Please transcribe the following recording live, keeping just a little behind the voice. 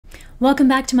Welcome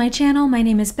back to my channel. My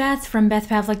name is Beth from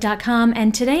bethpavlik.com,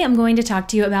 and today I'm going to talk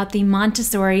to you about the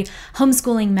Montessori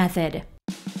homeschooling method.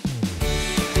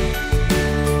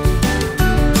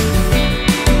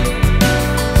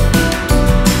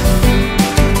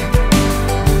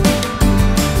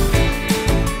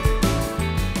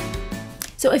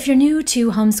 So if you're new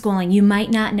to homeschooling, you might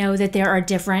not know that there are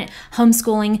different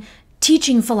homeschooling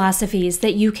teaching philosophies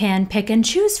that you can pick and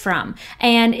choose from.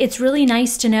 And it's really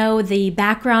nice to know the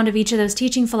background of each of those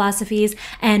teaching philosophies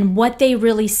and what they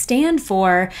really stand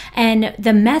for and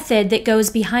the method that goes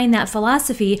behind that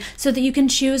philosophy so that you can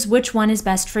choose which one is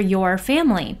best for your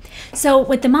family. So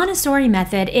with the Montessori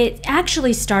method, it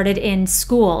actually started in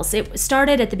schools. It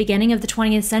started at the beginning of the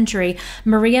 20th century.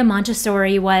 Maria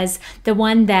Montessori was the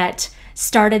one that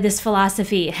started this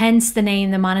philosophy, hence the name,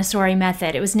 the Montessori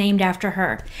method. It was named after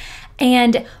her.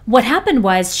 And what happened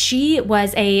was she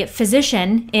was a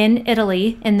physician in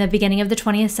Italy in the beginning of the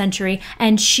 20th century,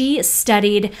 and she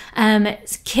studied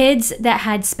kids that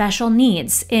had special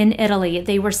needs in Italy.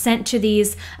 They were sent to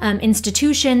these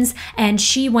institutions, and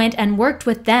she went and worked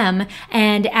with them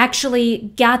and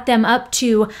actually got them up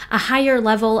to a higher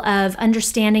level of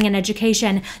understanding and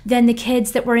education than the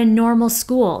kids that were in normal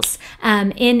schools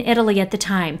in Italy at the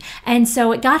time. And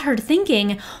so it got her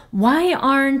thinking, why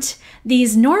aren't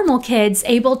these normal kids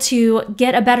able to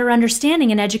get a better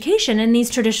understanding and education in these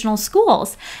traditional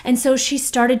schools? And so she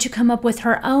started to come up with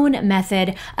her own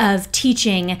method of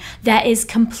teaching that is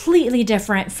completely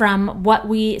different from what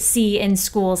we see in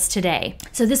schools today.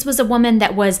 So this was a woman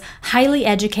that was highly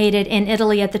educated in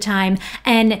Italy at the time,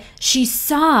 and she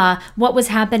saw what was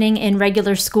happening in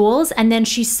regular schools, and then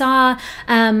she saw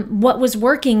what was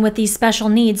working with these special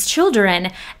needs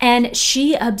children, and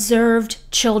she observed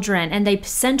children, and they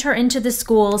sent her into the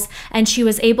schools, and she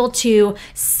was able to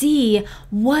see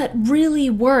what really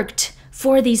worked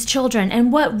for these children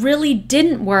and what really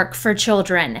didn't work for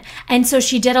children. And so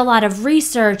she did a lot of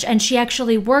research, and she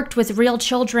actually worked with real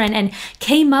children and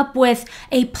came up with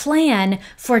a plan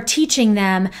for teaching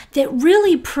them that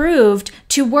really proved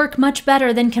to work much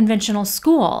better than conventional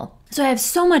school. So I have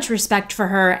so much respect for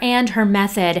her and her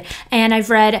method, and I've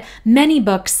read many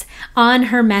books on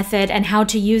her method and how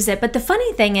to use it. But the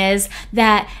funny thing is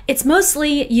that it's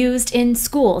mostly used in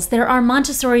schools. There are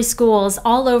Montessori schools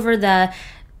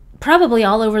probably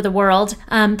all over the world.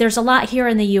 There's a lot here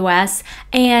in the US,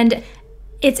 and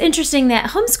it's interesting that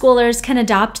homeschoolers can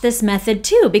adopt this method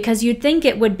too, because you'd think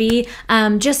it would be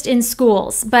just in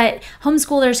schools, but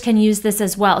homeschoolers can use this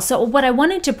as well. So what I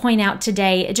wanted to point out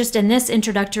today, just in this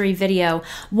introductory video,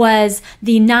 was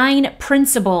the 9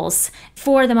 principles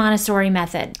for the Montessori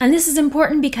method. And this is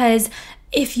important because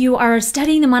if you are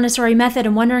studying the Montessori method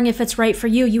and wondering if it's right for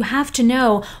you, you have to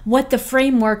know what the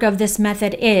framework of this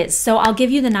method is. So I'll give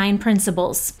you the 9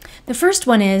 principles. The first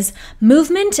one is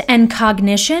movement and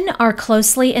cognition are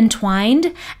closely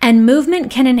entwined, and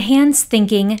movement can enhance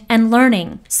thinking and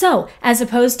learning. So, as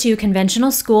opposed to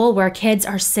conventional school where kids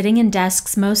are sitting in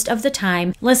desks most of the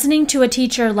time, listening to a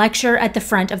teacher lecture at the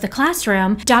front of the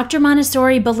classroom, Dr.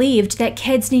 Montessori believed that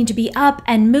kids need to be up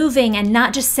and moving and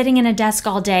not just sitting in a desk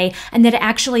all day, and that it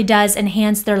actually does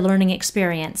enhance their learning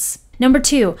experience. Number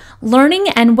 2, learning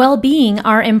and well-being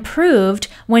are improved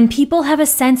when people have a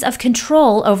sense of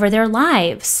control over their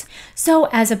lives. So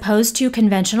as opposed to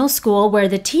conventional school where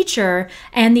the teacher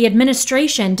and the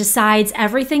administration decides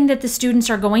everything that the students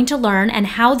are going to learn and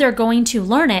how they're going to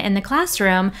learn it in the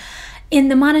classroom, in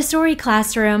the Montessori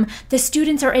classroom, the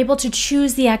students are able to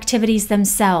choose the activities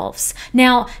themselves.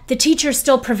 Now, the teacher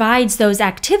still provides those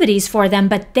activities for them,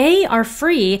 but they are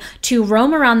free to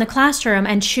roam around the classroom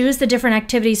and choose the different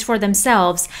activities for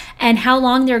themselves and how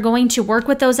long they're going to work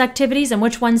with those activities and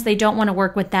which ones they don't want to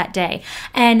work with that day.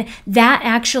 And that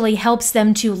actually helps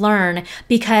them to learn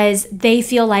because they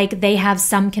feel like they have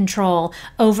some control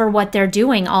over what they're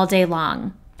doing all day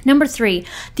long. Number 3,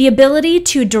 the ability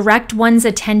to direct one's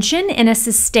attention in a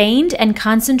sustained and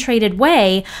concentrated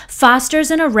way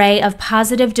fosters an array of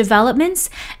positive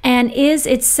developments and is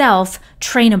itself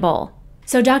trainable.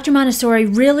 So Dr. Montessori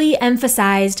really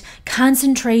emphasized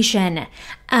concentration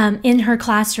in her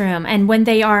classroom, and when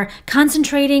they are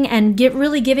concentrating and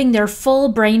really giving their full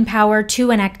brain power to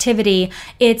an activity,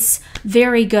 it's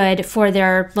very good for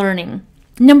their learning.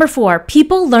 Number 4,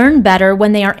 people learn better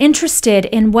when they are interested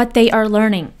in what they are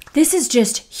learning. This is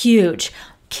just huge.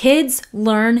 Kids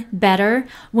learn better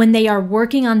when they are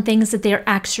working on things that they're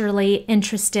actually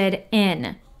interested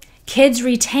in. Kids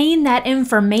retain that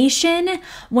information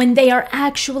when they are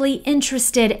actually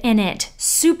interested in it.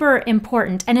 Super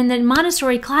important. And in the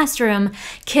Montessori classroom,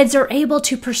 kids are able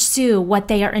to pursue what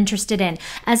they are interested in,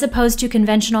 as opposed to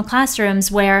conventional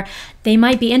classrooms where they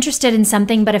might be interested in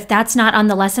something, but if that's not on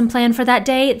the lesson plan for that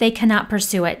day, they cannot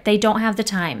pursue it. They don't have the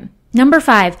time. Number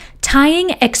 5,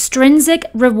 tying extrinsic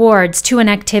rewards to an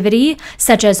activity,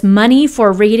 such as money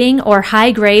for reading or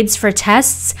high grades for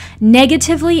tests,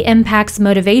 negatively impacts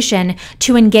motivation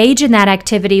to engage in that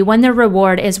activity when the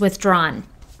reward is withdrawn.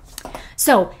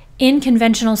 So, in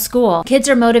conventional school, kids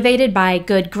are motivated by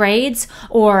good grades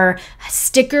or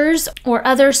stickers or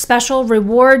other special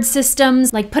reward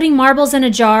systems, like putting marbles in a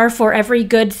jar for every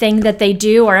good thing that they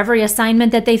do or every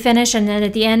assignment that they finish, and then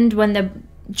at the end, when the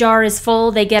jar is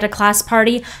full, they get a class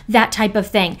party, that type of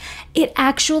thing. It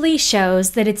actually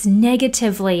shows that it's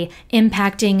negatively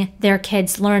impacting their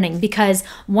kids' learning, because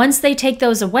once they take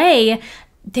those away,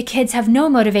 the kids have no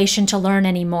motivation to learn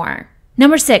anymore.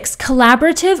 Number 6,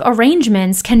 collaborative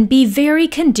arrangements can be very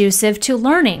conducive to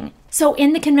learning. So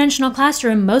in the conventional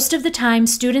classroom, most of the time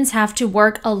students have to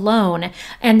work alone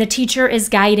and the teacher is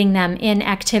guiding them in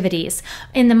activities.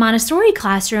 In the Montessori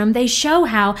classroom, they show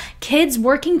how kids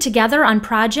working together on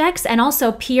projects and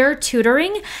also peer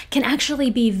tutoring can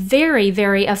actually be very,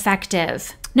 very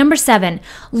effective. Number 7,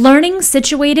 learning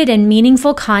situated in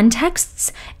meaningful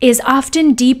contexts is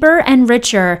often deeper and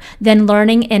richer than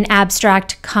learning in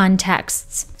abstract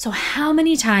contexts. So how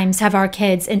many times have our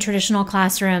kids in traditional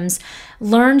classrooms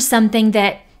learned something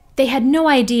that they had no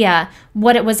idea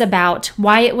what it was about,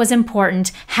 why it was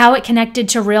important, how it connected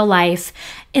to real life?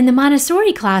 In the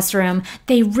Montessori classroom,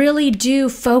 they really do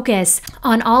focus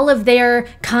on all of their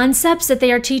concepts that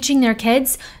they are teaching their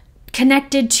kids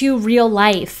connected to real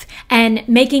life and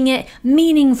making it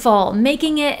meaningful,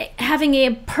 making it having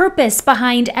a purpose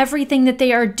behind everything that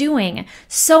they are doing.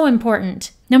 So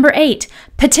important. Number 8,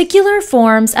 particular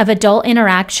forms of adult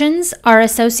interactions are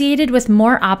associated with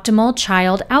more optimal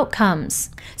child outcomes.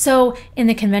 So in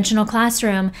the conventional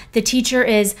classroom, the teacher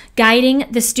is guiding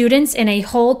the students in a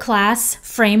whole class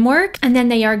framework, and then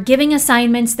they are giving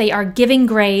assignments, they are giving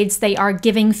grades, they are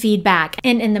giving feedback.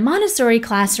 And in the Montessori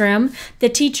classroom, the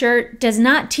teacher does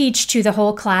not teach to the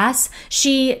whole class.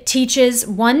 She teaches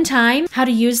one time how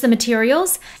to use the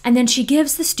materials, and then she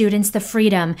gives the students the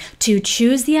freedom to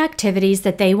choose the activities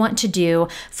that they want to do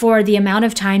for the amount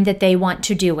of time that they want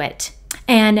to do it.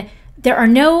 And there are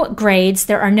no grades,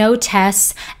 there are no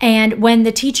tests, and when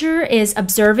the teacher is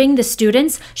observing the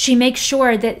students, she makes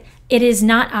sure that it is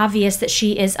not obvious that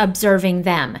she is observing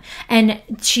them. And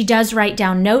she does write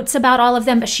down notes about all of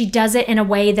them, but she does it in a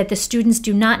way that the students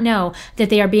do not know that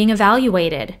they are being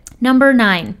evaluated. Number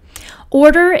 9,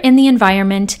 order in the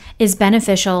environment is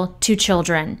beneficial to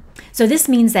children. So this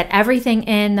means that everything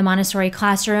in the Montessori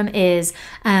classroom is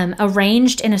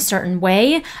arranged in a certain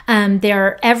way.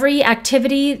 Every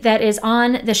activity that is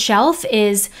on the shelf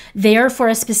is there for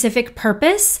a specific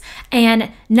purpose,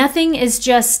 and nothing is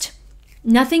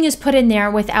put in there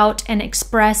without an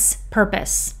express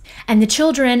purpose. And the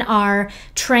children are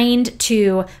trained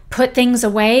to put things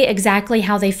away exactly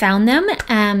how they found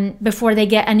them before they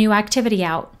get a new activity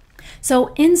out.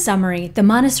 So in summary, the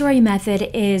Montessori method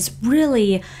is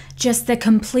really just the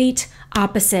complete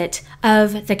opposite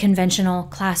of the conventional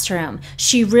classroom.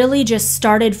 She really just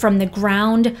started from the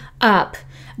ground up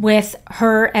with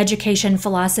her education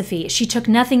philosophy. She took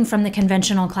nothing from the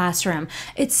conventional classroom.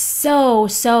 It's so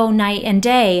night and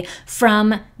day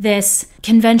from this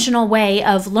conventional way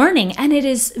of learning, and it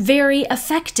is very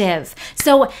effective.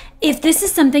 So if this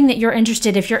is something that you're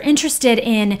interested, if you're interested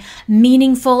in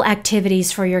meaningful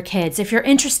activities for your kids, if you're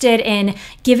interested in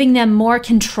giving them more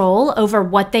control over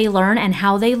what they learn and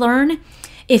how they learn,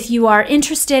 if you are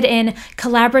interested in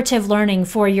collaborative learning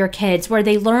for your kids, where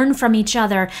they learn from each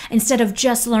other instead of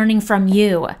just learning from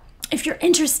you, if you're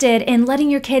interested in letting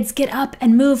your kids get up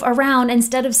and move around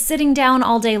instead of sitting down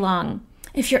all day long,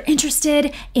 if you're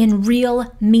interested in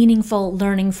real, meaningful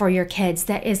learning for your kids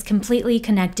that is completely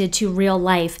connected to real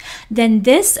life, then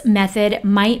this method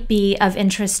might be of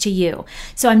interest to you.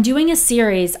 So I'm doing a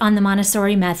series on the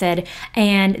Montessori method,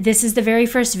 and this is the very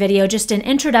first video, just an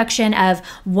introduction of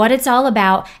what it's all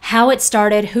about, how it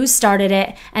started, who started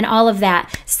it, and all of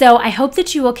that. So I hope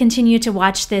that you will continue to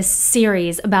watch this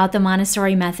series about the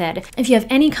Montessori method. If you have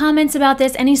any comments about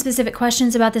this, any specific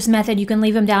questions about this method, you can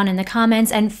leave them down in the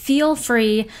comments, and feel free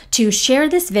to share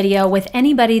this video with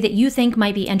anybody that you think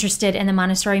might be interested in the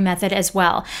Montessori method as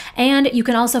well. And you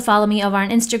can also follow me over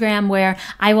on Instagram, where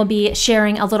I will be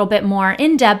sharing a little bit more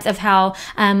in depth of how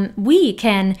we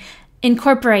can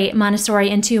incorporate Montessori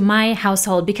into my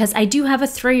household, because I do have a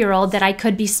 3-year-old that I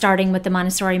could be starting with the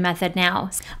Montessori method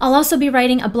now. I'll also be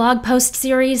writing a blog post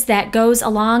series that goes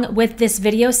along with this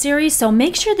video series, so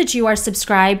make sure that you are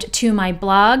subscribed to my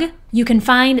blog. You can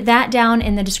find that down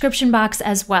in the description box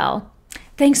as well.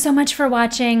 Thanks so much for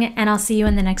watching, and I'll see you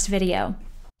in the next video.